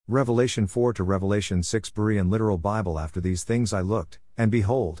Revelation 4 to Revelation 6 Berean literal Bible. After these things I looked, and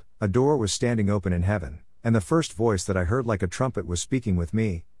behold, a door was standing open in heaven, and the first voice that I heard like a trumpet was speaking with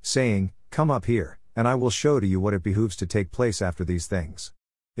me, saying, Come up here, and I will show to you what it behooves to take place after these things.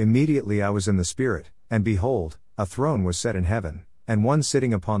 Immediately I was in the Spirit, and behold, a throne was set in heaven, and one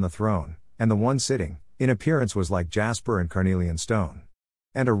sitting upon the throne, and the one sitting, in appearance was like jasper and carnelian stone.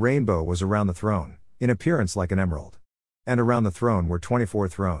 And a rainbow was around the throne, in appearance like an emerald. And around the throne were 24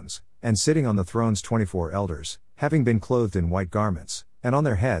 thrones, and sitting on the thrones 24 elders, having been clothed in white garments, and on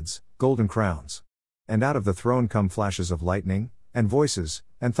their heads, golden crowns. And out of the throne come flashes of lightning, and voices,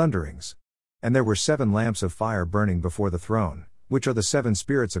 and thunderings. And there were 7 lamps of fire burning before the throne, which are the 7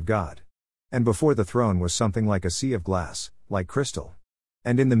 spirits of God. And before the throne was something like a sea of glass, like crystal.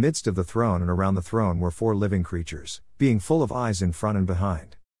 And in the midst of the throne and around the throne were 4 living creatures, being full of eyes in front and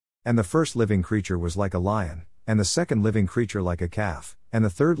behind. And the first living creature was like a lion, and the second living creature like a calf, and the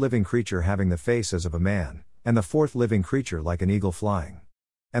third living creature having the face as of a man, and the fourth living creature like an eagle flying.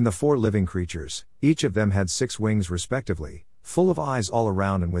 And the 4 living creatures, each of them had 6 wings respectively, full of eyes all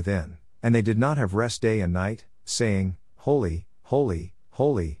around and within, and they did not have rest day and night, saying, Holy, holy,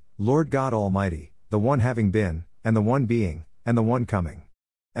 holy, Lord God Almighty, the one having been, and the one being, and the one coming.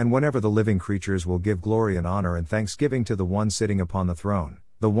 And whenever the living creatures will give glory and honor and thanksgiving to the one sitting upon the throne,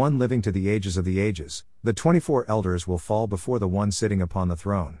 the one living to the ages of the ages, the 24 elders will fall before the one sitting upon the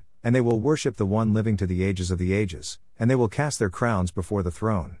throne, and they will worship the one living to the ages of the ages, and they will cast their crowns before the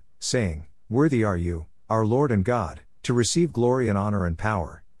throne, saying, Worthy are you, our Lord and God, to receive glory and honor and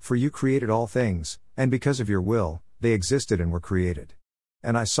power, for you created all things, and because of your will, they existed and were created.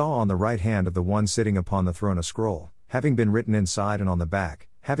 And I saw on the right hand of the one sitting upon the throne a scroll, having been written inside and on the back,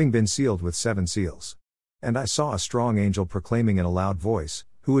 having been sealed with 7 seals. And I saw a strong angel proclaiming in a loud voice,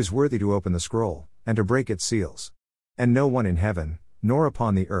 Who is worthy to open the scroll, and to break its seals? And no one in heaven, nor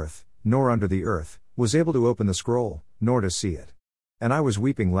upon the earth, nor under the earth, was able to open the scroll, nor to see it. And I was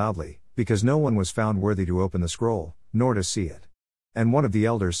weeping loudly, because no one was found worthy to open the scroll, nor to see it. And one of the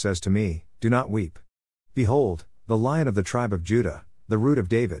elders says to me, Do not weep. Behold, the Lion of the tribe of Judah, the Root of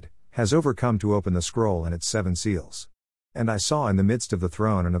David, has overcome to open the scroll and its 7 seals. And I saw in the midst of the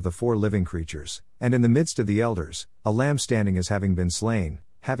throne and of the 4 living creatures, and in the midst of the elders, a lamb standing as having been slain,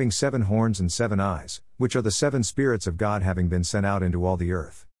 having 7 horns and 7 eyes, which are the 7 spirits of God having been sent out into all the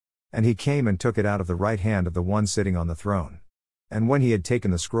earth. And he came and took it out of the right hand of the one sitting on the throne. And when he had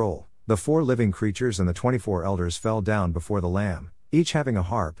taken the scroll, the 4 living creatures and the 24 elders fell down before the Lamb, each having a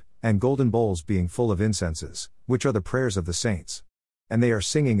harp, and golden bowls being full of incenses, which are the prayers of the saints. And they are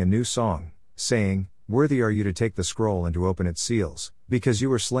singing a new song, saying, Worthy are you to take the scroll and to open its seals, because you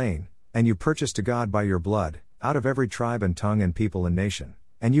were slain, and you purchased to God by your blood, out of every tribe and tongue and people and nation,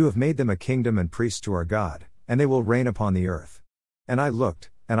 and you have made them a kingdom and priests to our God, and they will reign upon the earth. And I looked,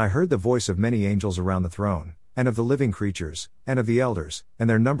 and I heard the voice of many angels around the throne, and of the living creatures, and of the elders, and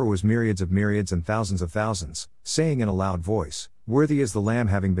their number was myriads of myriads and thousands of thousands, saying in a loud voice, Worthy is the Lamb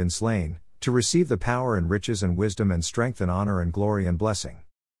having been slain, to receive the power and riches and wisdom and strength and honor and glory and blessing.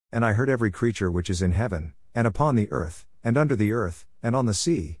 And I heard every creature which is in heaven, and upon the earth, and under the earth, and on the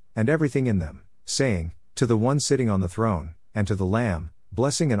sea, and everything in them, saying, To the one sitting on the throne, and to the Lamb,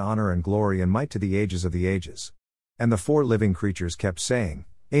 blessing and honor and glory and might to the ages of the ages. And the 4 living creatures kept saying,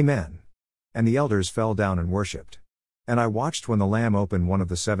 Amen. And the elders fell down and worshipped. And I watched when the Lamb opened one of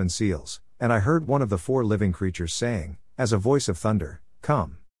the 7 seals, and I heard one of the 4 living creatures saying, as a voice of thunder,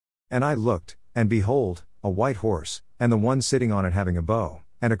 Come. And I looked, and behold, a white horse, and the one sitting on it having a bow,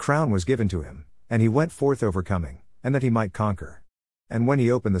 and a crown was given to him, and he went forth overcoming, and that he might conquer. And when he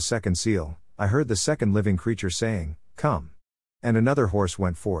opened the 2nd seal, I heard the 2nd living creature saying, Come. And another horse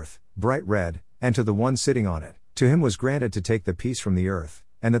went forth, bright red, and to the one sitting on it, to him was granted to take the peace from the earth,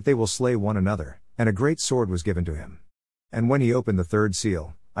 and that they will slay one another, and a great sword was given to him. And when he opened the 3rd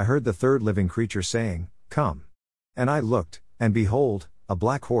seal, I heard the 3rd living creature saying, Come. And I looked, and behold, a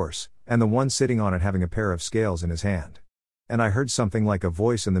black horse, and the one sitting on it having a pair of scales in his hand. And I heard something like a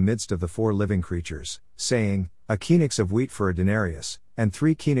voice in the midst of the 4 living creatures, saying, A kenix of wheat for a denarius, and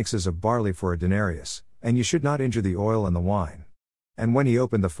 3 kenixes of barley for a denarius, and you should not injure the oil and the wine. And when he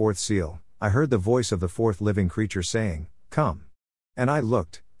opened the 4th seal, I heard the voice of the 4th living creature saying, Come. And I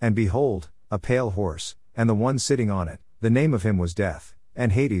looked, and behold, a pale horse, and the one sitting on it, the name of him was Death,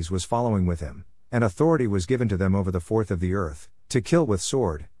 and Hades was following with him, and authority was given to them over the 4th of the earth, to kill with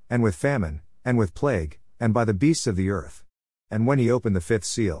sword, and with famine, and with plague, and by the beasts of the earth. And when he opened the 5th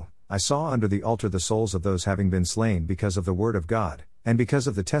seal, I saw under the altar the souls of those having been slain because of the word of God, and because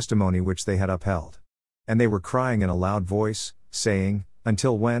of the testimony which they had upheld. And they were crying in a loud voice, saying,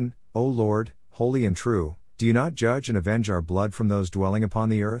 Until when, O Lord, holy and true, Do you not judge and avenge our blood from those dwelling upon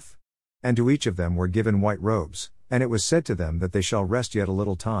the earth? And to each of them were given white robes, and it was said to them that they shall rest yet a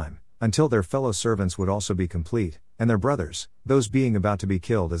little time, until their fellow servants would also be complete, and their brothers, those being about to be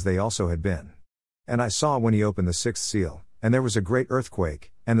killed as they also had been. And I saw when he opened the sixth seal, and there was a great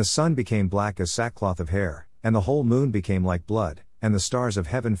earthquake, and the sun became black as sackcloth of hair, and the whole moon became like blood, and the stars of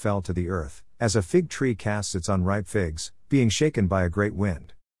heaven fell to the earth, as a fig tree casts its unripe figs, being shaken by a great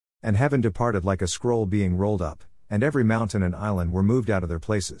wind. And heaven departed like a scroll being rolled up, and every mountain and island were moved out of their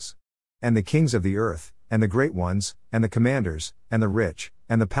places. And the kings of the earth, and the great ones, and the commanders, and the rich,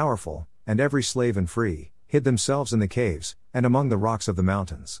 and the powerful, and every slave and free, hid themselves in the caves, and among the rocks of the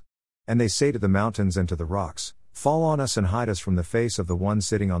mountains. And they say to the mountains and to the rocks, Fall on us and hide us from the face of the one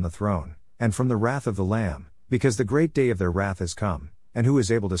sitting on the throne, and from the wrath of the Lamb, because the great day of their wrath has come, and who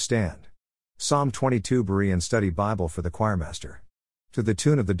is able to stand? Psalm 22 Berean Study Bible for the Choirmaster. To the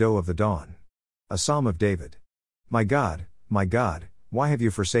tune of the Doe of the Dawn. A Psalm of David. My God, why have you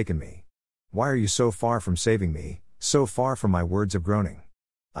forsaken me? Why are you so far from saving me, so far from my words of groaning?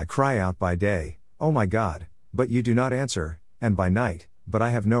 I cry out by day, O my God, but you do not answer, and by night, but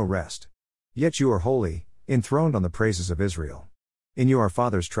I have no rest. Yet you are holy, enthroned on the praises of Israel. In you our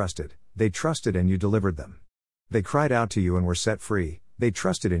fathers trusted, they trusted and you delivered them. They cried out to you and were set free, they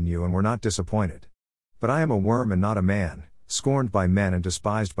trusted in you and were not disappointed. But I am a worm and not a man, scorned by men and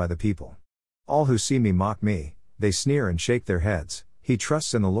despised by the people. All who see me mock me, they sneer and shake their heads. He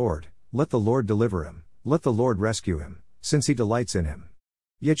trusts in the Lord, let the Lord deliver him, let the Lord rescue him, since he delights in him.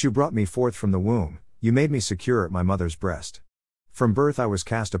 Yet you brought me forth from the womb, you made me secure at my mother's breast. From birth I was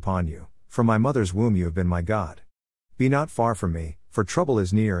cast upon you, from my mother's womb you have been my God. Be not far from me, for trouble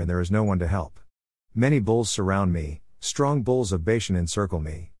is near and there is no one to help. Many bulls surround me, strong bulls of Bashan encircle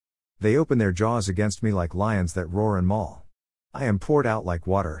me. They open their jaws against me like lions that roar and maul. I am poured out like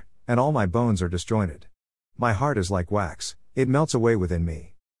water, and all my bones are disjointed. My heart is like wax, it melts away within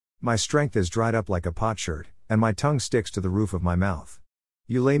me. My strength is dried up like a potsherd, and my tongue sticks to the roof of my mouth.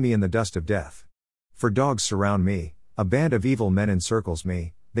 You lay me in the dust of death. For dogs surround me, a band of evil men encircles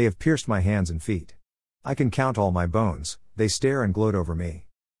me, they have pierced my hands and feet. I can count all my bones, they stare and gloat over me.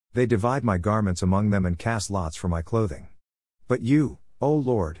 They divide my garments among them and cast lots for my clothing. But you, O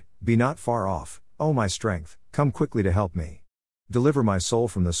Lord, be not far off, O my strength, come quickly to help me. Deliver my soul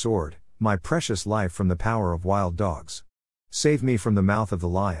from the sword, my precious life from the power of wild dogs. Save me from the mouth of the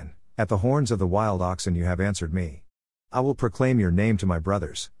lion, at the horns of the wild oxen you have answered me. I will proclaim your name to my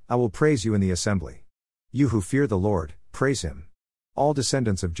brothers, I will praise you in the assembly. You who fear the Lord, praise him. All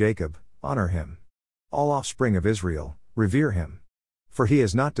descendants of Jacob, honor him. All offspring of Israel, revere him. For he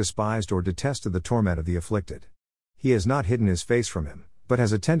has not despised or detested the torment of the afflicted. He has not hidden his face from him, but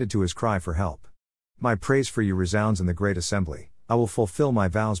has attended to his cry for help. My praise for you resounds in the great assembly, I will fulfill my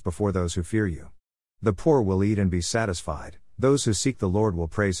vows before those who fear you. The poor will eat and be satisfied, those who seek the Lord will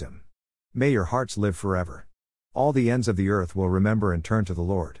praise him. May your hearts live forever. All the ends of the earth will remember and turn to the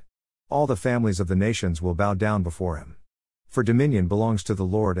Lord. All the families of the nations will bow down before him. For dominion belongs to the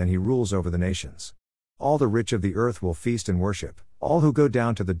Lord and he rules over the nations. All the rich of the earth will feast and worship, all who go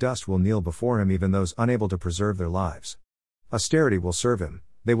down to the dust will kneel before him, even those unable to preserve their lives. Austerity will serve him,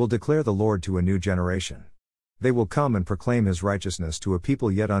 they will declare the Lord to a new generation. They will come and proclaim his righteousness to a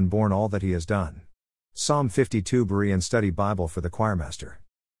people yet unborn, all that he has done. Psalm 52 Berean Study Bible for the Choirmaster.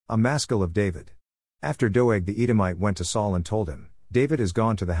 A Maskil of David. After Doeg the Edomite went to Saul and told him, David has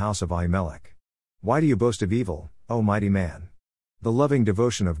gone to the house of Ahimelech. Why do you boast of evil, O mighty man? The loving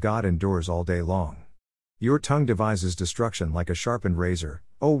devotion of God endures all day long. Your tongue devises destruction like a sharpened razor,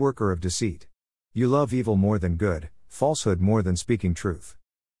 O worker of deceit. You love evil more than good, falsehood more than speaking truth.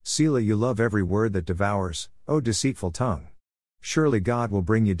 Selah, you love every word that devours, O deceitful tongue. Surely God will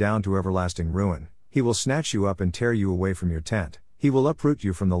bring you down to everlasting ruin, he will snatch you up and tear you away from your tent, he will uproot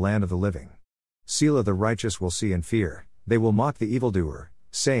you from the land of the living. Selah, the righteous will see and fear, they will mock the evildoer,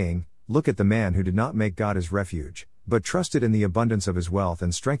 saying, Look at the man who did not make God his refuge, but trusted in the abundance of his wealth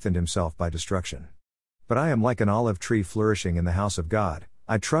and strengthened himself by destruction. But I am like an olive tree flourishing in the house of God,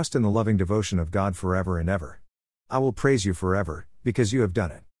 I trust in the loving devotion of God forever and ever. I will praise you forever, because you have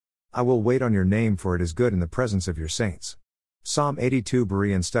done it. I will wait on your name, for it is good in the presence of your saints. Psalm 82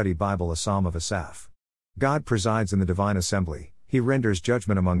 Berean Study Bible, a Psalm of Asaph. God presides in the divine assembly, he renders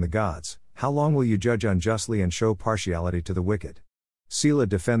judgment among the gods. How long will you judge unjustly and show partiality to the wicked? Selah,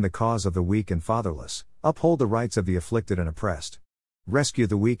 defend the cause of the weak and fatherless, uphold the rights of the afflicted and oppressed. Rescue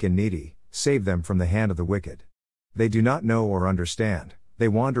the weak and needy, save them from the hand of the wicked. They do not know or understand, they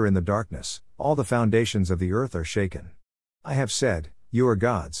wander in the darkness, all the foundations of the earth are shaken. I have said, you are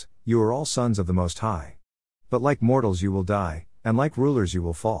gods, you are all sons of the Most High. But like mortals you will die, and like rulers you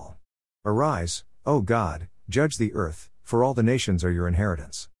will fall. Arise, O God, judge the earth, for all the nations are your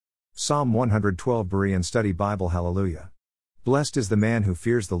inheritance. Psalm 112 Berean Study Bible Hallelujah. Blessed is the man who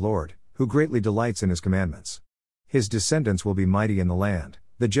fears the Lord, who greatly delights in his commandments. His descendants will be mighty in the land,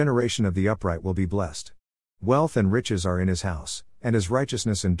 the generation of the upright will be blessed. Wealth and riches are in his house, and his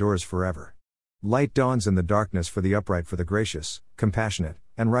righteousness endures forever. Light dawns in the darkness for the upright, for the gracious, compassionate,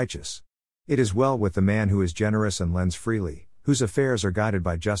 and righteous. It is well with the man who is generous and lends freely, whose affairs are guided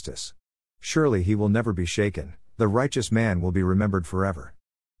by justice. Surely he will never be shaken, the righteous man will be remembered forever.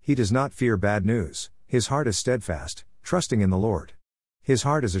 He does not fear bad news, his heart is steadfast, trusting in the Lord. His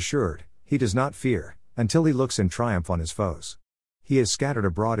heart is assured, he does not fear, until he looks in triumph on his foes. He has scattered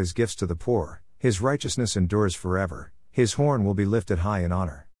abroad his gifts to the poor, his righteousness endures forever, his horn will be lifted high in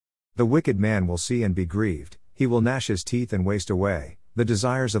honor. The wicked man will see and be grieved, he will gnash his teeth and waste away, the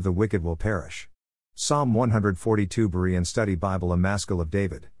desires of the wicked will perish. Psalm 142 Berean Study Bible A Maskil of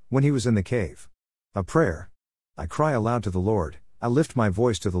David, when he was in the cave. A prayer. I cry aloud to the Lord, I lift my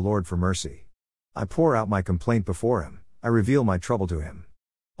voice to the Lord for mercy. I pour out my complaint before him, I reveal my trouble to him.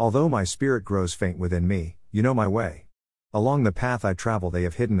 Although my spirit grows faint within me, you know my way. Along the path I travel they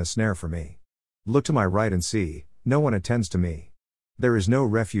have hidden a snare for me. Look to my right and see, no one attends to me. There is no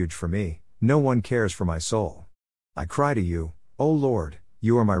refuge for me, no one cares for my soul. I cry to you, O Lord,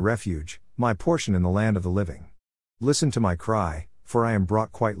 you are my refuge, my portion in the land of the living. Listen to my cry, for I am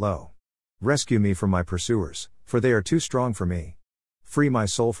brought quite low. Rescue me from my pursuers, for they are too strong for me. Free my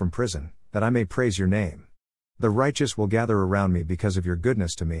soul from prison, that I may praise your name. The righteous will gather around me because of your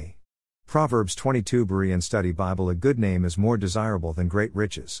goodness to me. Proverbs 22 Berean Study Bible A good name is more desirable than great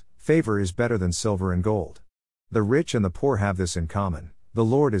riches, favor is better than silver and gold. The rich and the poor have this in common, the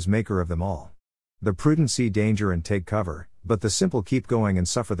Lord is maker of them all. The prudent see danger and take cover, but the simple keep going and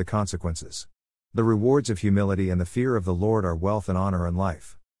suffer the consequences. The rewards of humility and the fear of the Lord are wealth and honor and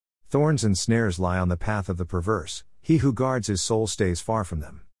life. Thorns and snares lie on the path of the perverse, he who guards his soul stays far from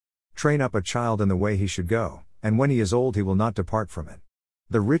them. Train up a child in the way he should go, and when he is old he will not depart from it.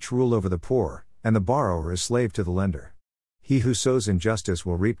 The rich rule over the poor, and the borrower is slave to the lender. He who sows injustice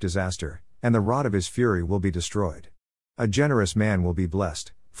will reap disaster, and the rod of his fury will be destroyed. A generous man will be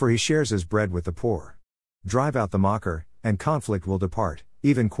blessed, for he shares his bread with the poor. Drive out the mocker, and conflict will depart,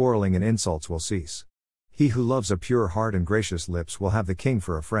 even quarreling and insults will cease. He who loves a pure heart and gracious lips will have the king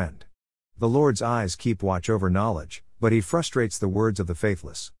for a friend. The Lord's eyes keep watch over knowledge, but he frustrates the words of the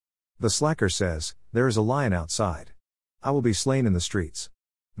faithless. The slacker says, there is a lion outside. I will be slain in the streets.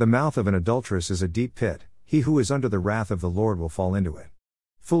 The mouth of an adulteress is a deep pit, he who is under the wrath of the Lord will fall into it.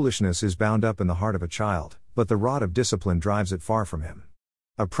 Foolishness is bound up in the heart of a child, but the rod of discipline drives it far from him.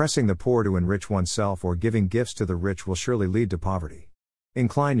 Oppressing the poor to enrich oneself or giving gifts to the rich will surely lead to poverty.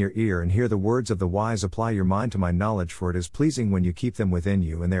 Incline your ear and hear the words of the wise, apply your mind to my knowledge, for it is pleasing when you keep them within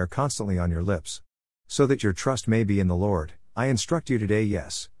you and they are constantly on your lips. So that your trust may be in the Lord, I instruct you today,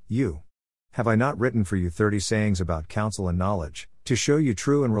 yes, you. Have I not written for you 30 sayings about counsel and knowledge, to show you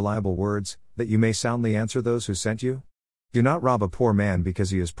true and reliable words, that you may soundly answer those who sent you? Do not rob a poor man because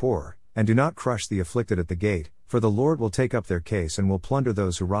he is poor, and do not crush the afflicted at the gate, for the Lord will take up their case and will plunder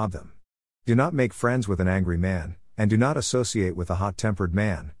those who rob them. Do not make friends with an angry man, and do not associate with a hot-tempered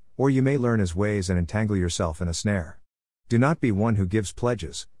man, or you may learn his ways and entangle yourself in a snare. Do not be one who gives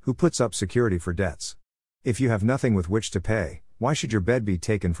pledges, who puts up security for debts. If you have nothing with which to pay, why should your bed be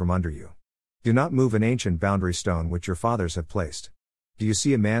taken from under you? Do not move an ancient boundary stone which your fathers have placed. Do you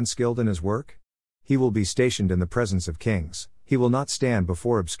see a man skilled in his work? He will be stationed in the presence of kings, he will not stand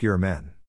before obscure men.